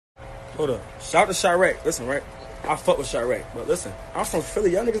Hold up. Shout out to Chirac. Listen, right? I fuck with Chirac, but listen, I'm from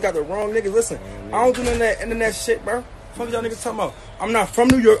Philly. Y'all niggas got the wrong niggas. Listen, I don't do none of that internet shit, bro. Fuck y'all niggas talking about. I'm not from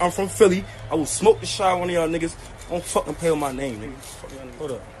New York. I'm from Philly. I will smoke the shot one of y'all niggas. Don't fucking pay with my name, nigga.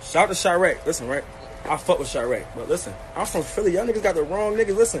 Hold up. Shout out to Chirac. Listen, right? I fuck with Chirac, but listen, I'm from Philly. Y'all niggas got the wrong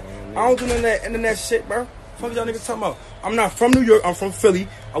niggas. Listen, I don't do none of that internet shit, bro. Fuck y'all niggas talking about. I'm not from New York. I'm from Philly.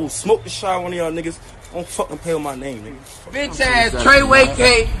 I will smoke the shot one of y'all niggas. Don't fucking pay with my name, nigga. Bitch ass Treyway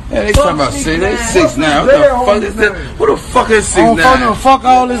K. Yeah, they talking about 6. They 6 now. What the fuck is that? What the fuck is 6 now? Fuck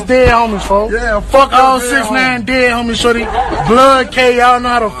all this dead homies, folks. Yeah, fuck all 6'9" dead homies, shorty. Blood K, y'all know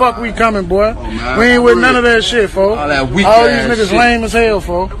how the fuck we coming, boy. We ain't with none of that shit, folks. All that weak all ass these niggas shit. lame as hell,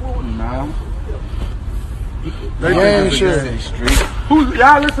 folks. They ain't shit.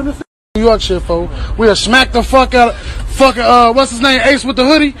 Y'all listen to New York shit, folks. We'll smack the fuck out of fucking what's his name, Ace with the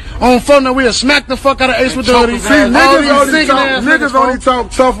hoodie. On phone now, we'll smack the fuck out of Ace with the hoodie. See, niggas only talk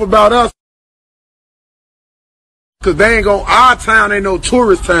tough about us cause they ain't gonna, our town ain't no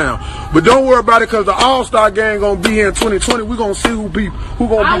tourist town. But don't worry about it cause the All-Star game gonna be here in 2020. We gonna see who gonna be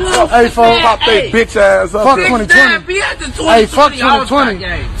tough. Hey, folks, pop they bitch ass up. Fuck 2020. Hey, fuck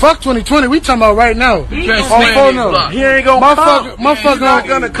 2020. Fuck 2020. We talking about right now. He ain't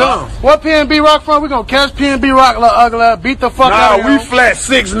gonna come. What PNB Rock from? We gonna catch PNB Rock, ugly, beat the fuck out of him. We flat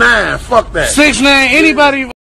 6'9". Fuck that. 6'9". Anybody.